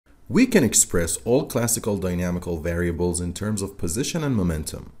We can express all classical dynamical variables in terms of position and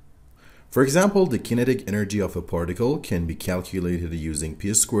momentum. For example, the kinetic energy of a particle can be calculated using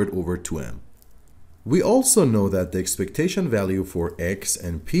p squared over 2m. We also know that the expectation value for x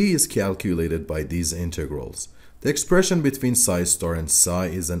and p is calculated by these integrals. The expression between psi star and psi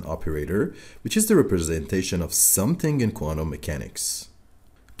is an operator, which is the representation of something in quantum mechanics.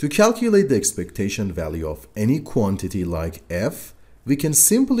 To calculate the expectation value of any quantity like f, we can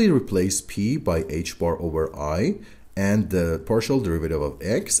simply replace p by h bar over I and the partial derivative of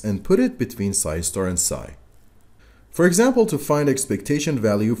x and put it between psi star and psi. For example, to find expectation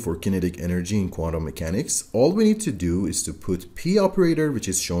value for kinetic energy in quantum mechanics, all we need to do is to put p operator, which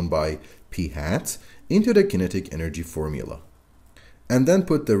is shown by p hat, into the kinetic energy formula. And then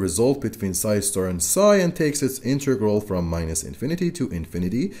put the result between psi star and psi and takes its integral from minus infinity to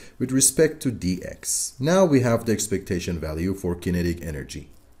infinity with respect to dx. Now we have the expectation value for kinetic energy.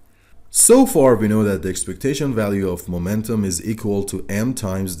 So far we know that the expectation value of momentum is equal to m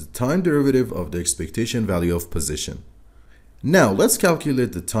times the time derivative of the expectation value of position. Now let's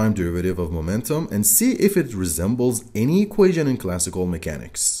calculate the time derivative of momentum and see if it resembles any equation in classical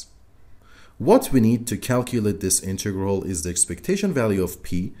mechanics. What we need to calculate this integral is the expectation value of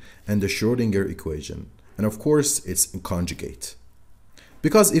p and the Schrodinger equation, and of course its conjugate.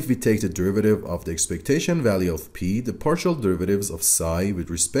 Because if we take the derivative of the expectation value of p, the partial derivatives of psi with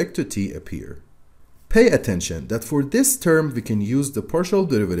respect to t appear. Pay attention that for this term we can use the partial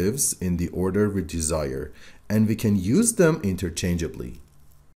derivatives in the order we desire, and we can use them interchangeably.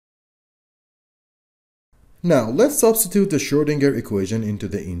 Now let's substitute the Schrodinger equation into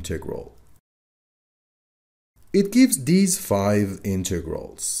the integral. It gives these 5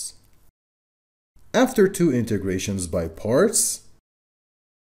 integrals. After 2 integrations by parts,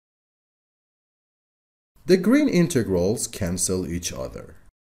 the green integrals cancel each other.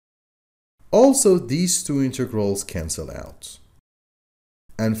 Also, these 2 integrals cancel out.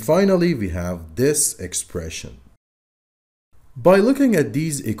 And finally, we have this expression. By looking at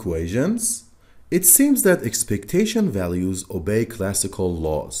these equations, it seems that expectation values obey classical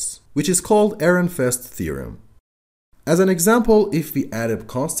laws, which is called Ehrenfest theorem. As an example, if we add a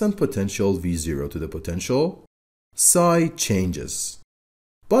constant potential V0 to the potential, psi changes.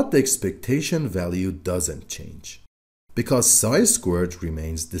 But the expectation value doesn't change, because psi squared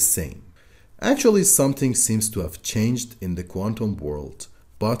remains the same. Actually, something seems to have changed in the quantum world,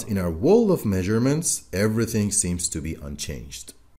 but in our world of measurements, everything seems to be unchanged.